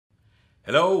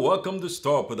Hello, welcome to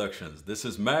S.T.A.R Productions. This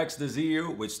is Max Desir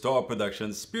with S.T.A.R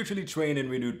Productions, Spiritually Trained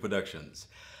and Renewed Productions.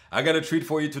 I got a treat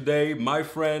for you today. My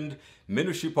friend,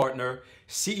 ministry partner,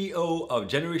 CEO of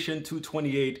Generation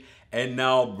 228, and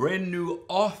now brand new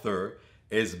author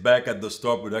is back at the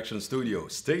S.T.A.R Production Studio.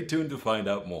 Stay tuned to find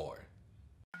out more.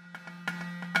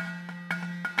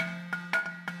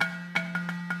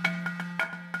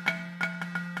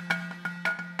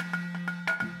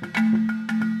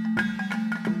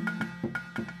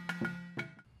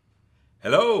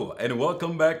 Hello, and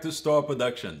welcome back to S.T.A.R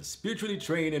Productions, Spiritually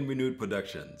Trained and Renewed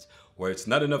Productions, where it's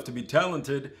not enough to be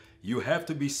talented, you have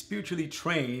to be spiritually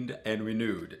trained and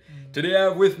renewed. Today I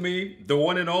have with me the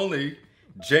one and only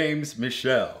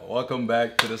Michel. Welcome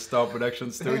back to the S.T.A.R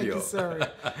Productions Studio. Thank you,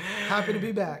 sir. Happy to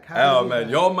be back. Oh man,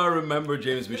 y'all might remember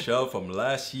Michel from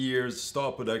last year's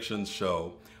S.T.A.R Productions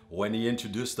show when he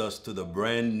introduced us to the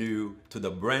brand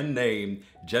name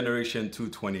Generation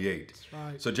 228. That's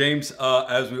right. So James,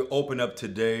 as we open up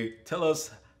today, tell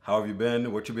us how have you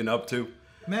been, what you've been up to?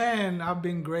 Man, I've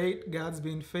been great. God's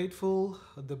been faithful.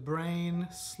 The brain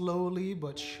slowly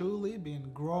but surely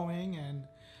been growing, and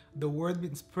the word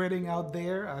been spreading out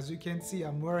there. As you can see,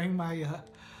 I'm wearing my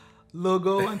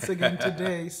logo once again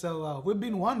today. So we've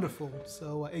been wonderful.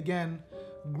 So again,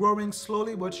 growing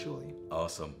slowly but surely.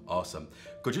 Awesome, awesome.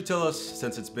 Could you tell us,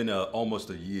 since it's been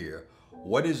almost a year,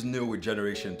 what is new with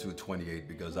Generation 228?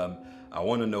 Because I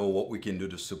want to know what we can do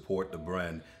to support the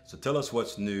brand. So tell us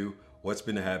what's new, what's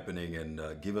been happening, and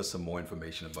give us some more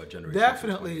information about Generation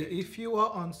Definitely. 228. If you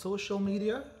are on social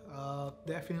media,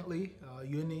 definitely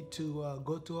you need to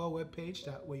go to our webpage.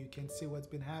 That way you can see what's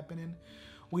been happening.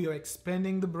 We are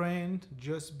expanding the brand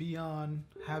just beyond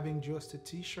having just a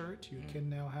t-shirt. You can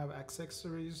now have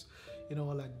accessories,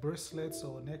 like bracelets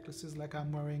or necklaces like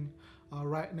I'm wearing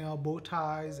right now, bow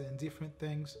ties and different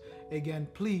things. Again,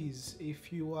 please,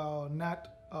 if you are not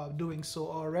doing so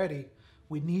already,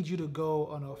 we need you to go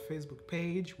on our Facebook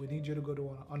page. We need you to go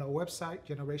to on our website,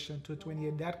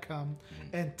 generation228.com,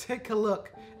 and take a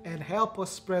look and help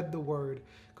us spread the word.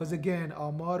 Because again,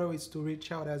 our motto is to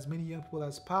reach out as many young people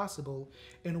as possible,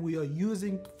 and we are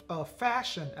using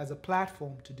fashion as a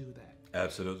platform to do that.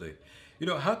 Absolutely.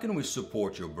 How can we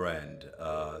support your brand?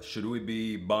 Should we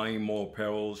be buying more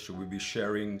apparel? Should we be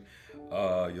sharing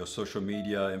your social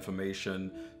media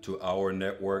information to our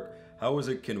network? How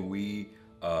can we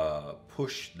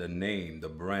push the name, the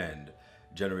brand,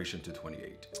 Generation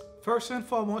 228? First and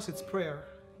foremost, it's prayer.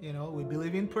 We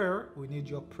believe in prayer. We need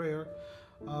your prayer.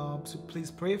 So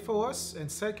please pray for us.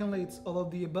 And secondly, it's all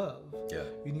of the above. Yeah.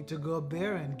 You need to go up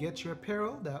there and get your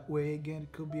apparel. That way, again,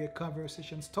 it could be a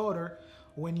conversation starter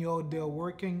when you're out there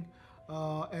working.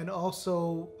 And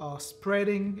also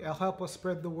spreading, help us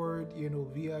spread the word,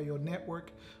 via your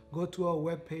network. Go to our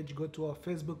webpage, go to our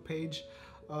Facebook page,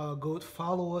 go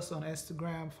follow us on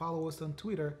Instagram, follow us on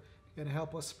Twitter, and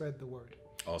help us spread the word.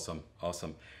 Awesome,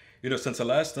 awesome. Since the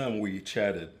last time we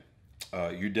chatted,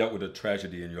 you dealt with a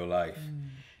tragedy in your life,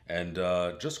 and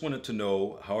just wanted to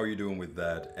know, how are you doing with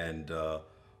that, and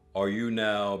are you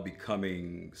now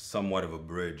becoming somewhat of a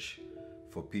bridge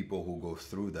for people who go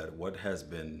through that? What has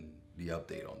been the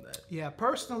update on that? Yeah,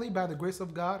 personally, by the grace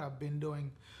of God, I've been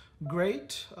doing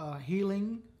great.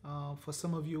 Healing. For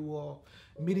some of you who are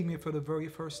meeting me for the very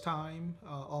first time,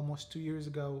 almost 2 years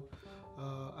ago,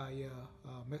 I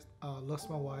lost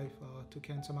my wife to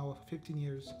cancer. I was 15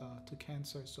 years to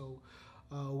cancer. So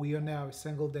we are now a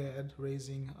single dad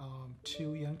raising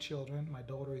 2 young children. My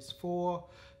daughter is 4,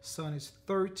 son is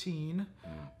 13.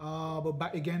 But by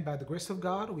the grace of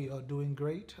God, we are doing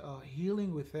great,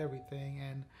 healing with everything.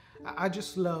 And I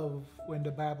just love when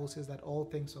the Bible says that all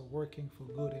things are working for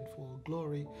good and for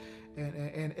glory.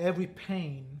 And every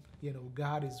pain,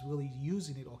 God is really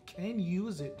using it, or can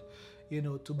use it,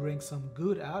 to bring some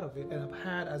good out of it. And I've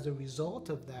had, as a result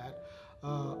of that,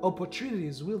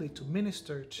 opportunities really to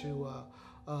minister to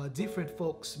different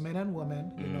folks, men and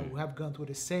women, who have gone through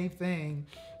the same thing.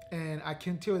 And I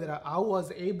can tell you that I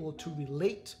was able to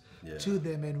relate to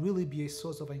them and really be a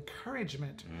source of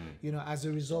encouragement, as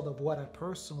a result of what I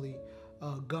personally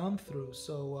gone through.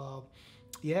 So,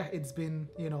 yeah, it's been,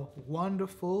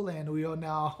 wonderful, and we are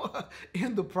now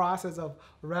in the process of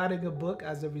writing a book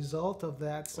as a result of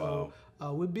that. So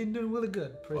we've been doing really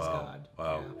good. Praise God.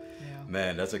 Wow. Yeah.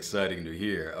 Man, that's exciting to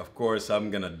hear. Of course, I'm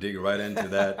going to dig right into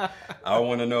that. I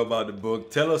want to know about the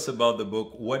book. Tell us about the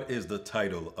book. What is the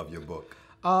title of your book?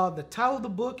 The title of the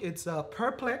book, it's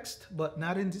Perplexed But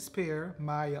Not in Despair,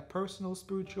 my personal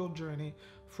spiritual journey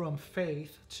from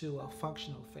faith to a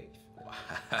functional faith.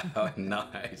 Wow,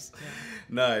 nice.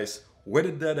 Nice. Where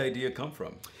did that idea come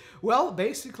from? Well,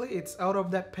 basically, it's out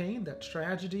of that pain, that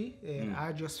tragedy, and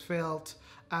I just felt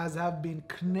as I've been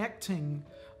connecting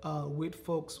with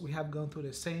folks, we have gone through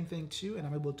the same thing too, and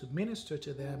I'm able to minister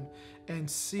to them and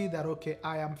see that, okay,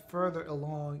 I am further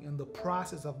along in the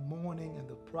process of mourning and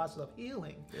the process of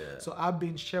healing. Yeah. So I've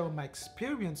been sharing my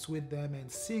experience with them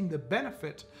and seeing the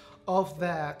benefit of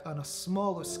that on a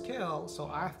smaller scale. So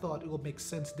I thought it would make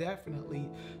sense definitely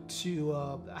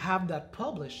to have that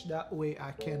published. That way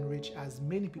I can reach as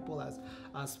many people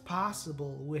as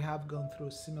possible. We have gone through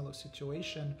a similar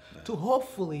situation to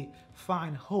hopefully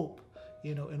find hope,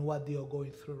 you know, in what they are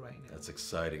going through right now. That's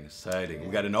exciting, exciting. We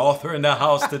got an author in the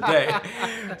house today.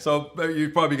 So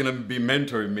you're probably going to be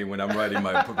mentoring me when I'm writing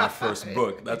my first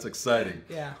book. That's exciting.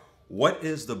 Yeah. What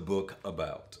is the book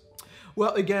about?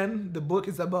 Well, again, the book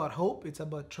is about hope. It's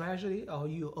about tragedy, how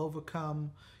you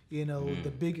overcome, you know,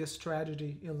 the biggest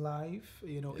tragedy in life.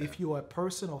 You know, if you are a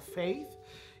person of faith,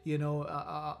 you know,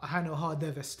 I know how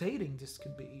devastating this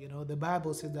could be. You know, the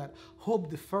Bible says that hope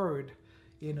deferred,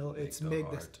 you know, it's make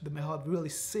the heart really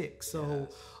sick. So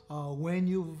when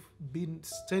you've been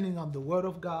standing on the word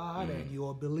of God and you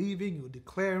are believing, you're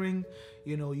declaring,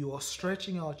 you know, you are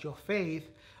stretching out your faith,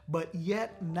 but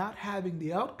yet not having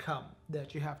the outcome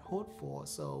that you have hoped for.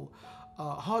 So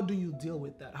how do you deal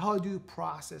with that? How do you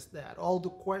process that? All the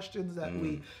questions that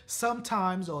we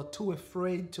sometimes are too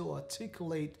afraid to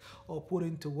articulate or put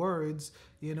into words.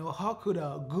 You know, how could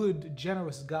a good,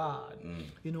 generous God,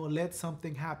 you know, let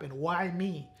something happen? Why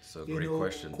me? So you great know,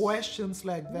 questions. Questions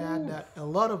like that that a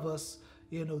lot of us,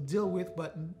 you know, deal with,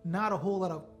 but not a whole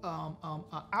lot of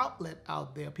outlet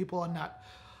out there. People are not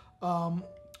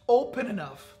open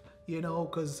enough, you know,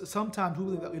 because sometimes we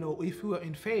believe that, you know, if we are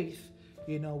in faith,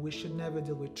 you know, we should never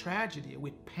deal with tragedy,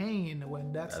 with pain,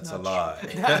 when that's a not lie.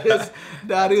 true.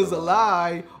 that is a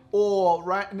lie. Or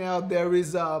right now there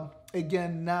is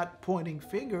again, not pointing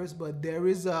fingers, but there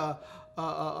is a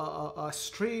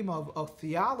stream of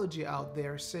theology out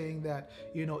there saying that,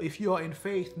 you know, if you are in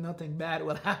faith, nothing bad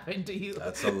will happen to you.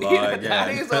 That's a lie You know, again. That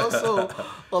is also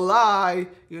a lie.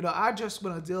 You know, I just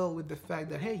want to deal with the fact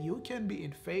that, hey, you can be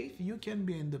in faith, you can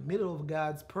be in the middle of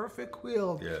God's perfect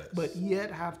will, Yes. but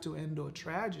yet have to endure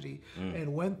tragedy.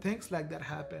 And when things like that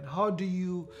happen, how do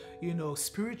you, you know,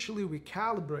 spiritually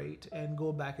recalibrate and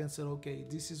go back and say, okay,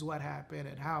 this is what happened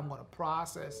and how I'm going to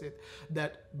process it,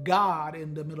 that God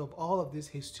in the middle of all of this,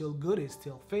 he's still good, he's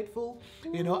still faithful.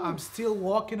 You know, I'm still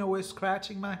walking away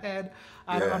scratching my head.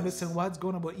 I don't understand what's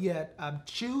going on, but yet I'm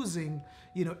choosing,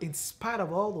 you know, in spite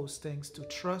of all those things, to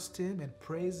trust him and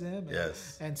praise him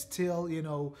and still, you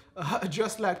know,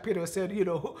 just like Peter said, you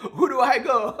know, who do I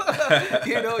go?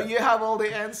 You know, you have all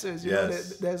the answers. You know,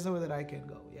 there's nowhere that I can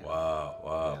go.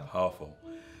 Wow, powerful.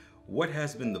 What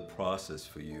has been the process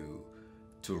for you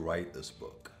to write this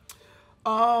book?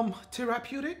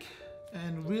 Therapeutic,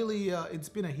 and really it's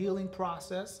been a healing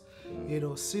process, you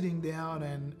know, sitting down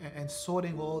and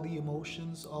sorting all the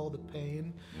emotions, all the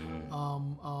pain.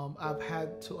 I've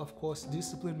had to, of course,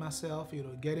 discipline myself, you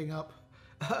know, getting up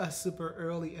super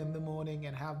early in the morning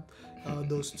and have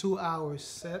those 2 hours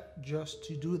set just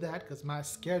to do that, because my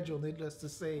schedule, needless to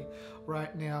say,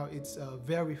 right now it's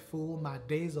very full. My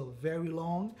days are very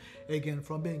long. Again,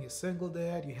 from being a single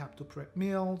dad, you have to prep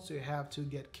meals, you have to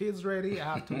get kids ready,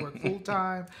 I have to work full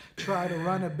time, try to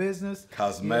run a business,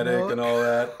 Cosmetic, you know? and all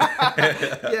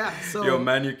that. So you're a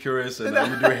manicurist and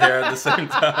you do hair at the same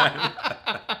time.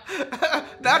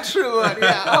 Not true, but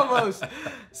yeah, almost.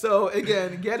 So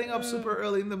again, getting up super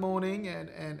early in the morning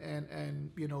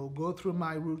and you know, go through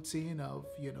my routine of,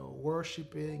 you know,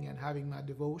 worshiping and having my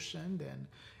devotion. And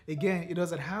again, it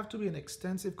doesn't have to be an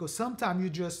extensive, because sometimes you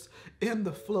just in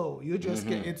the flow, you just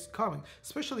get it's coming.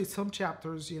 Especially some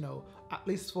chapters, you know, at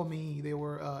least for me, they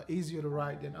were easier to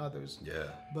write than others.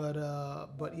 But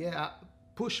yeah.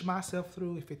 Push myself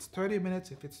through. If it's 30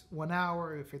 minutes, if it's 1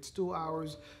 hour, if it's 2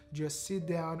 hours, just sit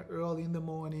down early in the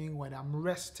morning when I'm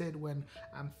rested, when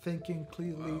I'm thinking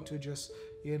clearly, to just,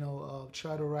 you know,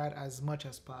 try to write as much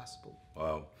as possible.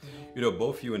 Wow. You know,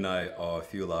 both you and I are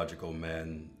theological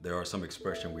men. There are some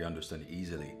expressions we understand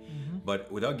easily. But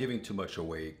without giving too much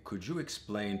away, could you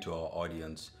explain to our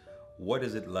audience, what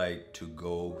is it like to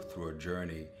go through a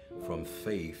journey from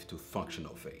faith to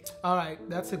functional faith? All right,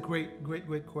 that's a great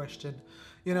question.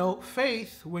 You know,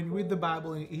 faith, when you read the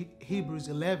Bible in Hebrews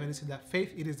 11, it says that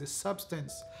faith, it is the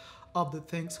substance of the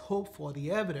things hoped for, the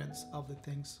evidence of the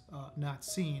things not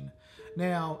seen.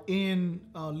 Now, in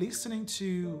listening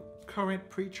to current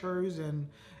preachers and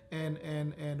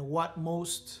what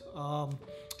most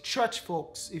church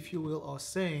folks, if you will, are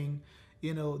saying,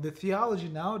 you know, the theology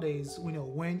nowadays, you know,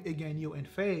 when again you're in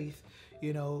faith,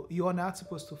 you know, you are not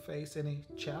supposed to face any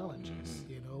challenges.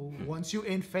 You know, once you're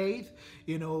in faith,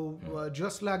 you know,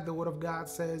 just like the Word of God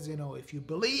says, you know, if you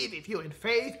believe, if you're in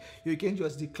faith, you can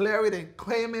just declare it and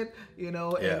claim it, you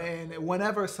know, and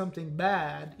whenever something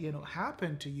bad, you know,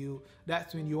 happened to you,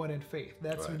 that's when you are in faith.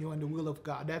 That's when you're in the will of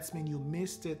God. That's when you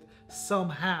missed it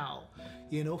somehow.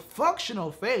 You know,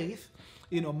 functional faith,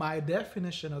 you know, my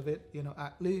definition of it, you know,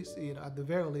 at least, you know, at the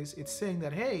very least, it's saying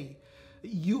that, hey,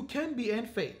 you can be in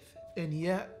faith and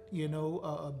yet, you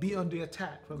know, be under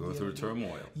attack from go through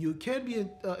turmoil. You can be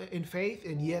in faith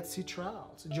and yet see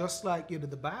trials. Just like, you know,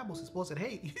 the Bible is supposed to say,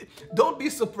 hey, don't be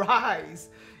surprised,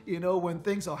 you know, when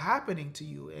things are happening to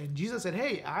you. And Jesus said,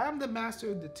 hey, I am the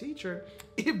master, the teacher.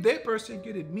 If they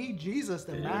persecuted me, Jesus,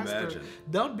 the master,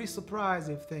 don't be surprised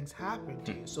if things happen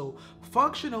to you. So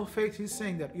functional faith is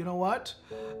saying that, you know what,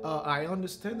 I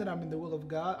understand that I'm in the will of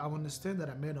God. I understand that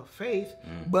I'm men of faith,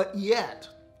 but yet,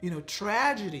 you know,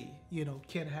 tragedy, you know,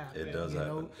 can happen. It does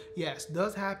happen. Yes,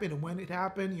 does happen. And when it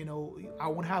happened, you know, I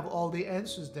won't have all the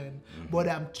answers then. But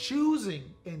I'm choosing,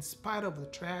 in spite of the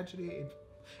tragedy,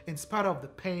 in spite of the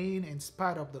pain, in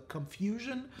spite of the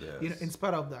confusion, you know, in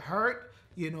spite of the hurt,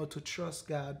 you know, to trust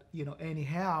God, you know,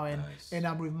 anyhow. And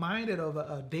I'm reminded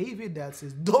of David that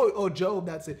says, or Job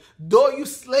that says, though you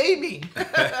slay me,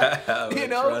 you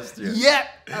know,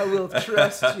 yet I will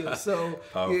trust you. So,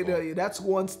 you know, that's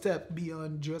one step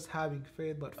beyond just having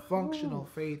faith, but functional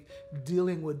faith,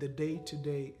 dealing with the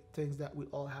day-to-day things that we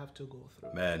all have to go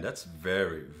through. Man, that's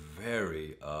very,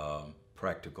 very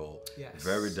practical,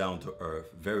 very down to earth,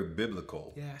 very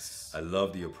biblical. Yes. I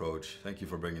love the approach. Thank you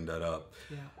for bringing that up.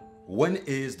 Yeah. When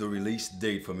is the release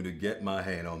date for me to get my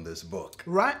hand on this book?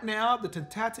 Right now, the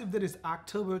tentative date is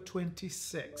October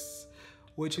 26th,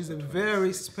 which is a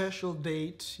very special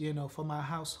date, you know, for my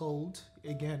household.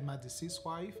 Again, my deceased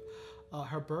wife,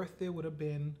 her birthday would have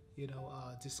been, you know,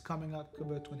 this coming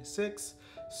October 26th.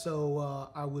 So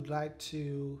I would like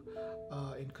to,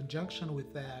 in conjunction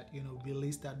with that, you know,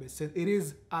 release that. But since it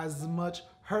is as much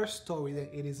her story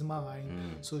that it is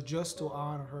mine, so just to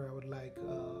honor her, I would like,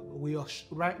 we are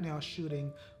right now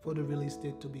shooting for the release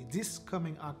date to be this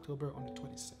coming October on the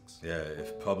 26th. Yeah,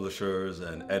 if publishers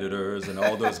and editors and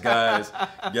all those guys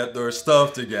get their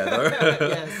stuff together.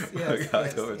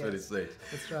 October 26th.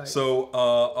 That's right. So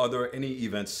are there any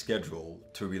events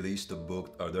scheduled to release the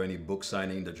book? Are there any book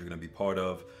signing that you're going to be part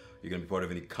of? You're going to be part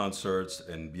of any concerts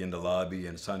and be in the lobby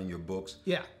and signing your books?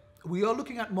 Yeah, we are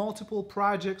looking at multiple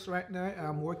projects right now.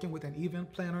 I'm working with an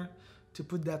event planner to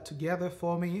put that together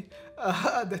for me.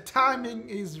 The timing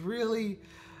is really,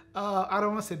 I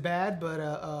don't want to say bad, but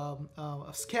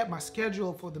my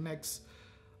schedule for the next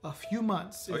few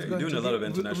months is you're doing a lot of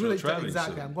international traveling.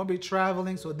 Exactly, soon. I'm going to be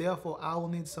traveling, so therefore I will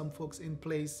need some folks in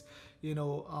place, you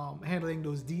know, handling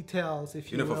those details,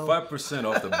 if you will. You know, for 5%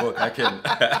 off the book, I can...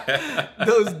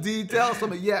 those details.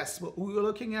 So, yes, but we were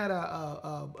looking at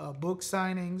book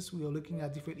signings. We were looking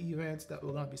at different events that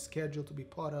we're going to be scheduled to be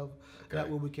part of. That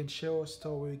way we can share our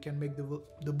story, we can make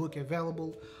the book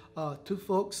available to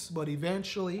folks. But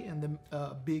eventually, in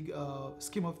the big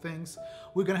scheme of things,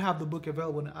 we're going to have the book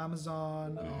available on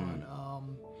Amazon,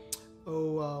 on...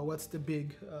 what's the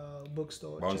big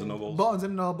bookstore? Barnes and Nobles? Barnes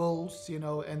and Nobles, you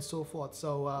know, and so forth.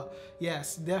 So,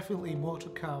 yes, definitely more to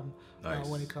come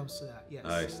when it comes to that. Yes.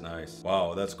 Nice, nice.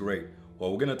 Wow, that's great.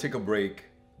 Well, we're going to take a break.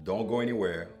 Don't go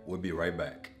anywhere. We'll be right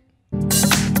back.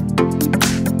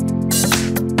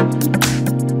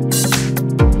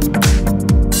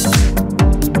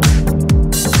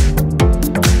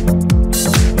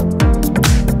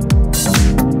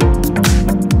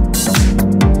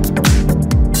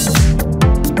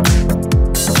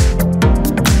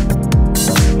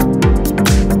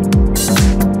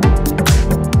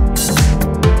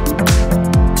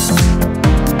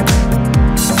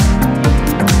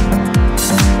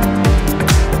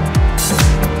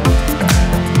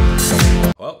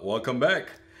 Welcome back.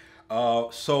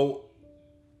 So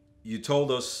you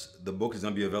told us the book is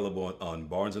going to be available on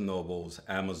Barnes and Nobles,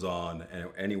 Amazon, and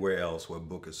anywhere else where a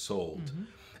book is sold.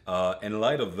 In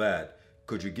light of that,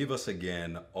 could you give us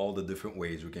again all the different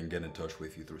ways we can get in touch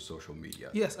with you through social media?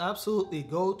 Yes, absolutely.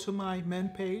 Go to my main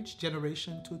page,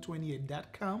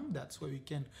 generation228.com. That's where you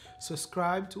can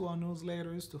subscribe to our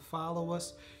newsletters, to follow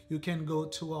us. You can go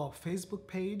to our Facebook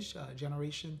page,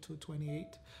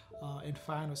 Generation228. And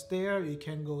find us there. You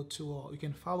can go to, you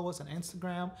can follow us on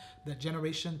Instagram, the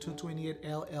Generation228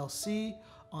 LLC,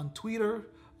 on Twitter,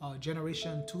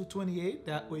 Generation228.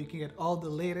 That way you can get all the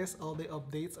latest, all the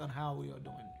updates on how we are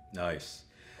doing. Nice.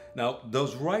 Now,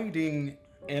 does writing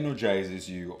energizes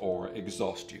you or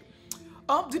exhaust you?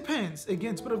 Depends.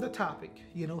 Again, it's bit of the topic.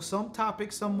 You know, some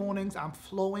topics, some mornings I'm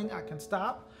flowing, I can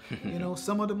stop. You know,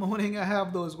 some of the morning I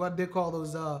have those, what they call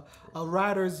those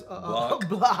writer's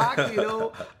block. You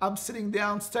know, I'm sitting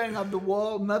down staring at the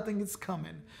wall, nothing is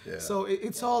coming. Yeah. So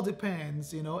it's all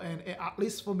depends, you know, and at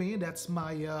least for me, that's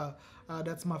my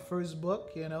first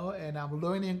book, you know, and I'm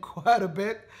learning quite a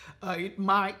bit. It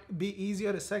might be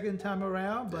easier the second time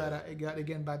around, but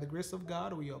again, by the grace of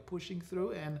God, we are pushing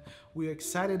through, and we're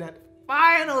excited that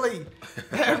finally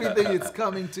everything is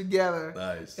coming together.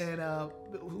 Nice. And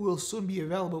will soon be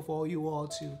available for you all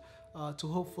to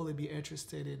hopefully be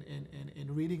interested in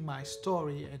reading my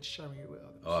story and sharing it with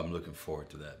others. Oh, I'm looking forward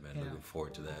to that, man. Yeah. Looking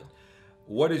forward to that.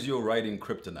 What is your writing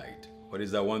kryptonite? What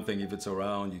is that one thing, if it's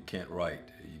around, you can't write?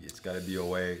 It's got to be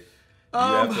away. You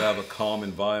have to have a calm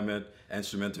environment,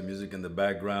 instrumental music in the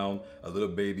background, a little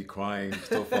baby crying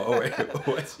still far away.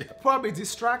 Probably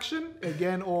distraction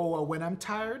again, or when I'm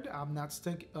tired, I'm not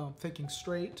thinking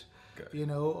straight. Okay. You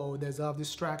know, or there's a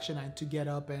distraction. I need to get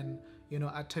up and, you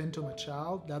know, attend to my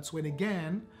child. That's when,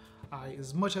 again,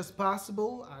 as much as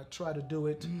possible, I try to do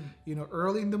it, you know,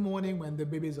 early in the morning when the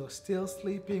babies are still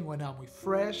sleeping, when I'm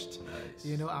refreshed. Nice.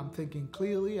 You know, I'm thinking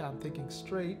clearly, I'm thinking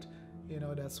straight. You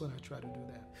know, that's when I try to do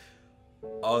that.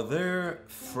 Are there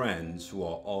friends who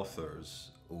are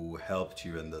authors who helped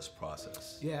you in this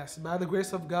process? Yes, by the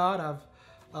grace of God,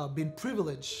 I've been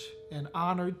privileged and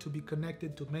honored to be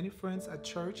connected to many friends at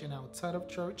church and outside of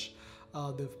church.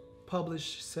 They've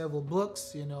published several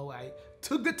books. You know, I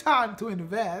took the time to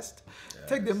invest,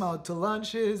 take them out to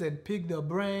lunches and pick their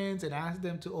brains and ask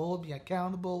them to hold me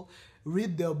accountable,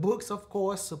 read their books, of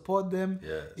course, support them.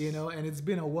 Yes. You know, and it's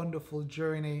been a wonderful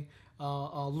journey.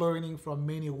 Learning from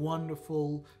many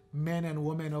wonderful men and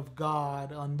women of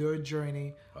God on their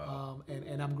journey. Wow.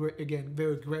 And I'm again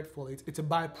very grateful. It's a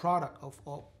byproduct of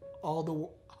all the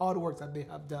hard work that they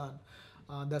have done.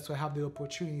 That's why I have the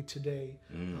opportunity today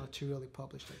to really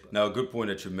publish that book. Now, a good point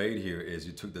that you made here is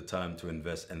you took the time to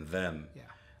invest in them.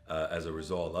 Yeah. As a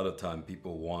result, a lot of time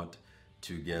people want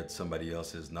to get somebody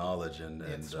else's knowledge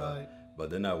That's right. But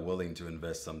they're not willing to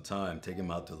invest some time, take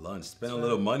them out to lunch, spend a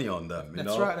little money on them.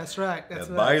 That's right. That's right. That's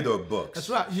right. Buy their books. That's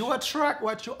right. You attract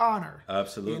what you honor.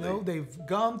 Absolutely. You know, they've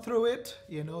gone through it.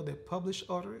 You know, they published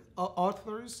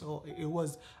authors. So it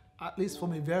was, at least for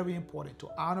me, very important to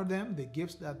honor them, the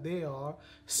gifts that they are,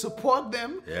 support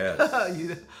them. Yes.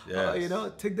 You know,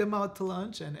 take them out to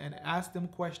lunch and ask them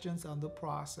questions on the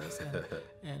process.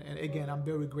 And again, I'm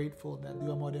very grateful that they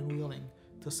are more than willing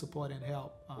to support and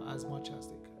help as much as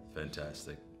they can.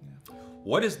 Fantastic. Yeah.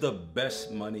 What is the best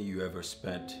money you ever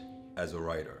spent as a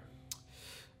writer?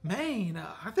 Man,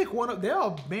 I think there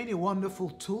are many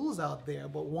wonderful tools out there,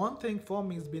 but one thing for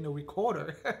me has been a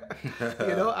recorder.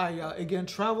 You know, I again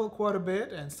travel quite a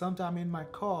bit, and sometime in my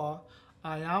car,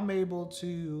 I am able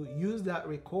to use that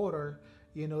recorder,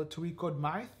 you know, to record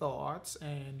my thoughts,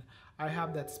 and I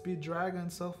have that Speed Dragon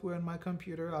software in my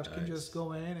computer. I can just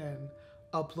go in and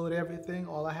upload everything.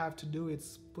 All I have to do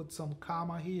is put some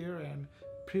comma here and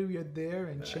period there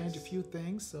and change a few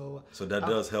things. So that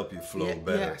does help you flow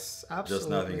better. Yes, absolutely. Just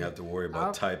not having to worry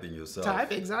about typing yourself.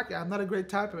 Exactly. I'm not a great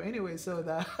typer anyway, so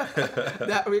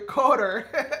that recorder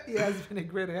has been a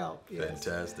great help. Yes.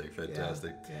 Fantastic.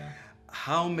 Yeah.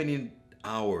 How many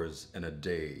hours in a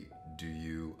day do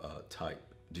you type?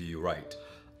 Do you write?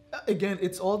 Again,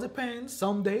 it all depends.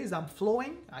 Some days I'm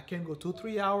flowing. I can go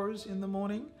 2-3 hours in the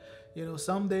morning. You know,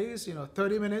 some days, you know,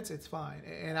 30 minutes, it's fine.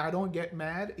 And I don't get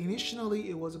mad. Initially,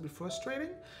 it was a bit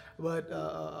frustrating, but...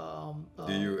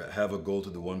 do you have a goal to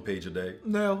do 1 page a day?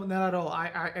 No, not at all.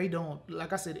 I don't.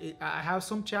 Like I said, I have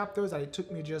some chapters that it took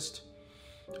me just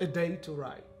a day to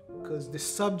write because the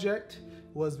subject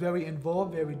was very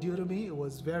involved, very dear to me. It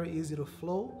was very easy to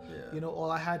flow. Yeah. You know,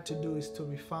 all I had to do is to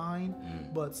refine,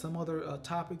 but some other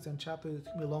topics and chapters it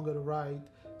took me longer to write.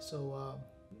 So...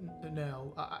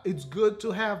 No, it's good to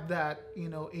have that, you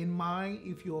know, in mind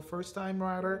if you're a first-time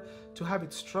writer, to have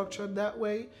it structured that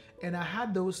way. And I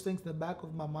had those things in the back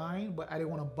of my mind, but I didn't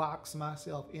want to box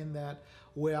myself in that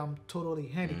where I'm totally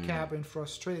handicapped and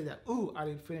frustrated that, ooh, I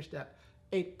didn't finish that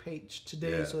 8-page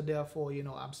today, so therefore, you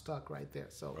know, I'm stuck right there.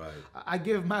 So I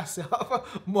give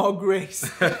myself more grace.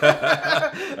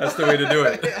 That's the way to do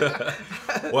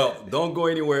it. Well, don't go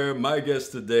anywhere. My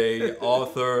guest today,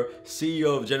 author,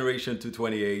 CEO of Generation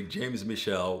 228, James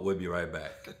Michel. We'll be right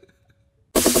back.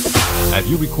 Have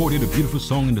you recorded a beautiful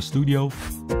song in the studio,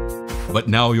 but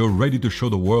now you're ready to show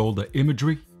the world the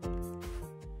imagery?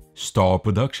 S.T.A.R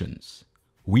Productions.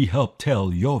 We help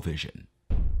tell your vision.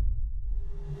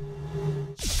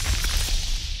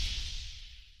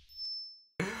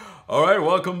 All right,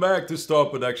 welcome back to S.T.A.R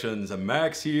Productions. I'm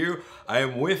Max here. I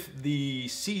am with the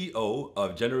CEO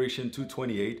of Generation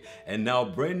 228 and now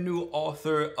brand new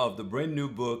author of the brand new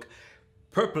book,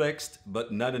 Perplexed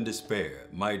But Not in Despair,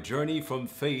 My Journey from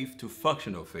Faith to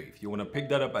Functional Faith. You want to pick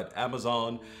that up at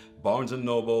Amazon, Barnes &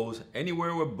 Nobles,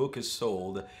 anywhere where a book is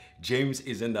sold. James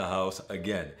is in the house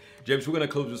again. James, we're going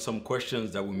to close with some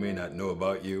questions that we may not know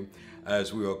about you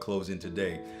as we are closing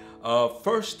today.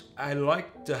 First, I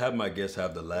like to have my guests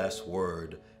have the last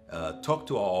word. Talk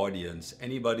to our audience.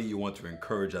 Anybody you want to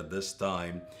encourage at this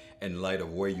time in light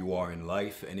of where you are in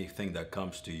life, anything that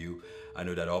comes to you. I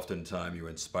know that oftentimes you're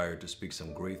inspired to speak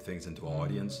some great things into our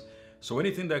audience. So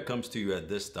anything that comes to you at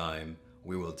this time,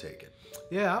 we will take it.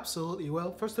 Yeah, absolutely.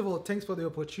 Well, first of all, thanks for the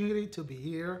opportunity to be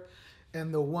here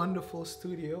in the wonderful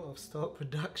studio of S.T.A.R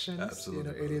Productions.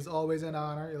 Absolutely. It is always an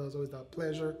honor. It is always a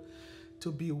pleasure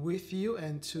to be with you,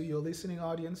 and to your listening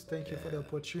audience. Thank you for the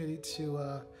opportunity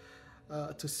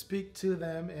to speak to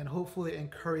them and hopefully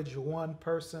encourage one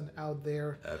person out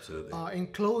there. Absolutely. In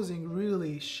closing,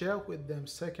 really share with them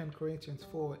 2 Corinthians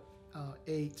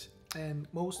 4:8, and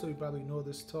most of you probably know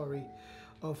the story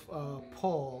of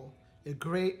Paul, a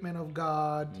great man of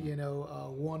God, you know,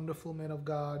 a wonderful man of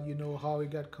God. You know how he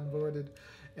got converted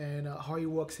and how he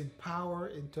works in power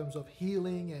in terms of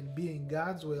healing and being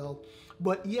God's will.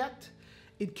 But yet,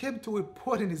 it came to a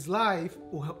point in his life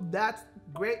where that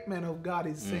great man of God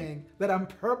is saying that I'm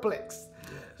perplexed,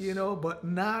 you know, but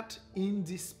not in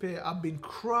despair. I've been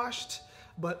crushed,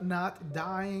 but not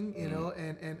dying, you know,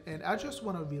 and I just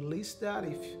want to release that.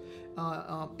 If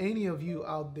any of you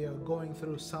out there going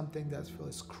through something that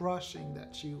feels crushing,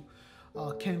 that you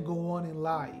can go on in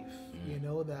life, you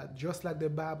know, that just like the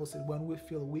Bible said, when we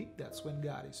feel weak, that's when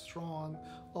God is strong.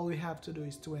 All we have to do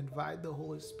is to invite the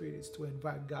Holy Spirit, is to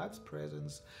invite God's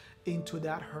presence into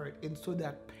that hurt, into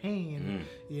that pain,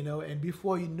 you know, and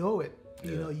before you know it,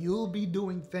 you know, you'll be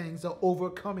doing things or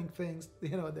overcoming things,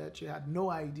 you know, that you had no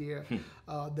idea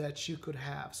that you could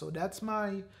have. So that's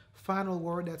my final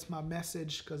word. That's my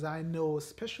message, because I know,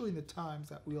 especially in the times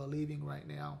that we are living right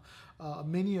now,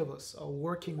 many of us are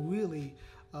working really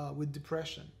with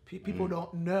depression. People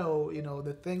don't know, you know,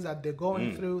 the things that they're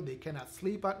going through. They cannot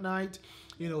sleep at night.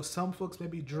 You know, some folks may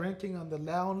be drinking on the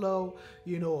down low,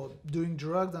 you know, doing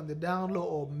drugs on the down low,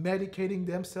 or medicating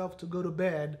themselves to go to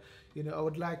bed. You know, I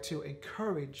would like to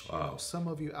encourage you know, some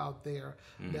of you out there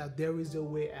that there is a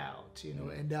way out, you know,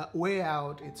 and that way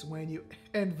out, it's when you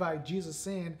invite Jesus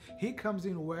in. He comes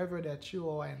in wherever that you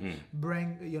are and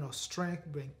bring, you know, strength,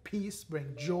 bring peace,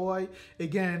 bring joy.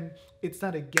 Again, it's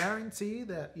not a guarantee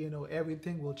that, you know,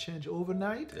 everything will change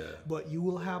overnight, but you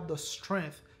will have the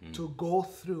strength to go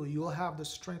through. You will have the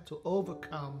strength to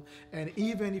overcome. And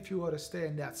even if you were to stay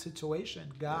in that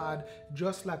situation, God,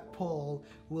 just like Paul,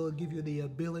 will give you the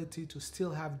ability to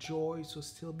still have joy, to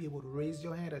still be able to raise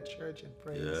your hand at church and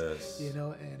praise. You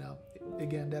know, and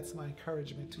again, that's my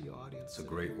encouragement to your audience. It's a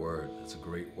great word. It's a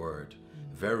great word.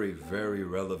 Very, very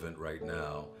relevant right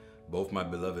now. Both my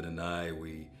beloved and I,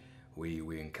 we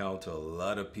encounter a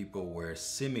lot of people where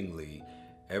seemingly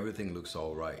everything looks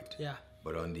all right. Yeah.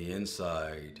 But on the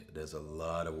inside, there's a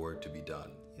lot of work to be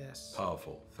done. Yes.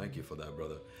 Powerful. Thank you for that,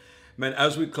 brother. Man,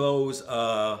 as we close,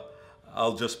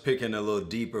 I'll just pick in a little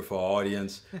deeper for our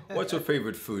audience. What's your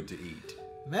favorite food to eat?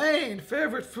 Man,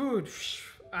 favorite food.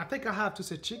 I think I have to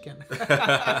say chicken.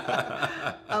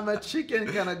 I'm a chicken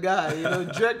kind of guy, you know,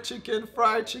 jerk chicken,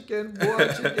 fried chicken,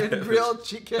 boiled chicken, grilled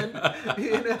chicken,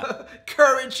 you know,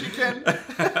 curry chicken,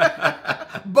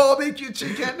 barbecue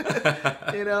chicken.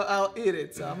 You know, I'll eat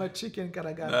it. So I'm a chicken kind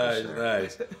of guy. Nice, for sure.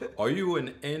 nice. Are you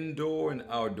an indoor and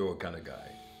outdoor kind of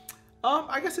guy?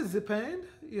 I guess it depends.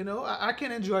 You know, I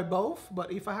can enjoy both,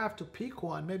 but if I have to pick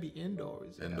one, maybe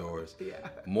indoors. Indoors. Know? Yeah.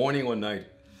 Morning or night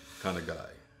kind of guy?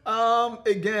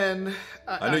 Again,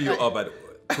 I know you're up at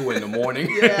 2 in the morning.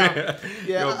 Yeah.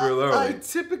 You're up real early. I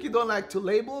typically don't like to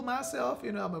label myself.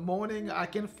 You know, I'm a morning. I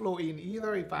can flow in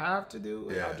either if I have to do.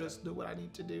 I'll just do what I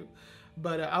need to do.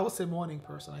 But I would say morning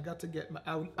person. I got to get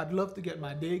I'd love to get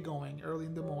my day going early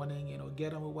in the morning. You know,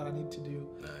 get on with what I need to do.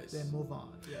 Nice. Then move on.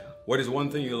 Yeah. What is one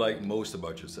thing you like most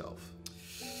about yourself?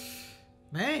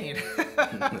 Man.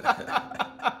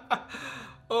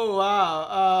 Oh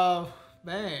wow.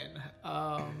 Man.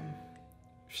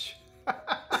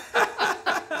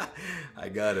 I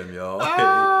got him, y'all. For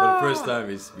the first time,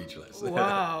 he's speechless.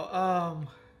 Wow.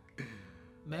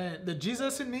 Man, the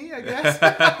Jesus in me, I guess.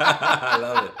 I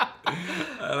love it.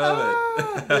 I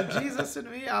love The Jesus in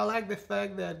me, I like the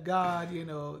fact that God,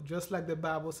 just like the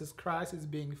Bible says, Christ is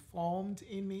being formed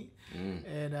in me.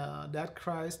 And that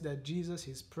Christ, that Jesus,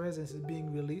 his presence is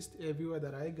being released everywhere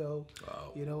that I go.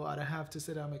 Wow. I don't have to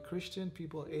say that I'm a Christian.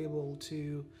 People are able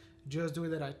to just the way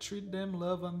that I treat them,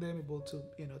 love on them, able to,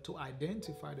 to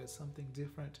identify there's something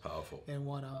different. Powerful. And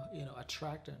want to,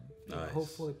 attract them. Nice.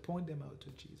 Hopefully point them out to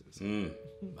Jesus.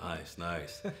 Nice,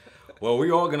 nice. Well,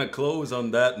 we're all going to close on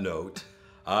that note.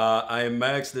 I am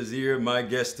Max Desir. My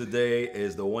guest today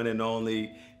is the one and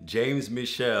only James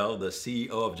Michel, the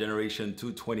CEO of Generation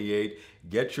 228.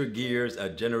 Get your gears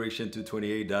at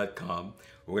generation228.com.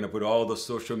 We're going to put all the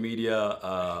social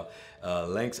media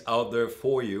links out there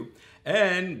for you.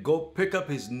 And go pick up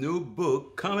his new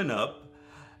book coming up,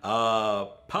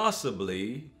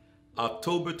 possibly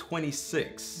October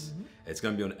 26th. It's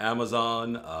going to be on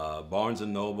Amazon, Barnes &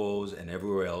 Nobles, and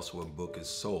everywhere else where a book is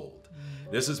sold.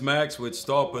 This is Max with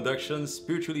S.T.A.R Productions,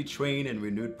 spiritually trained and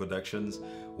renewed productions,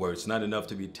 where it's not enough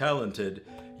to be talented,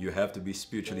 you have to be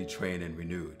spiritually trained and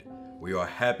renewed. We are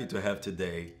happy to have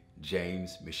today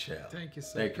James Michel. Thank you,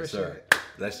 sir. Thank you, Appreciate sir. it.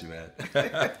 Bless you, man.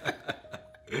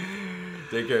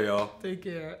 Take care, y'all. Take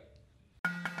care.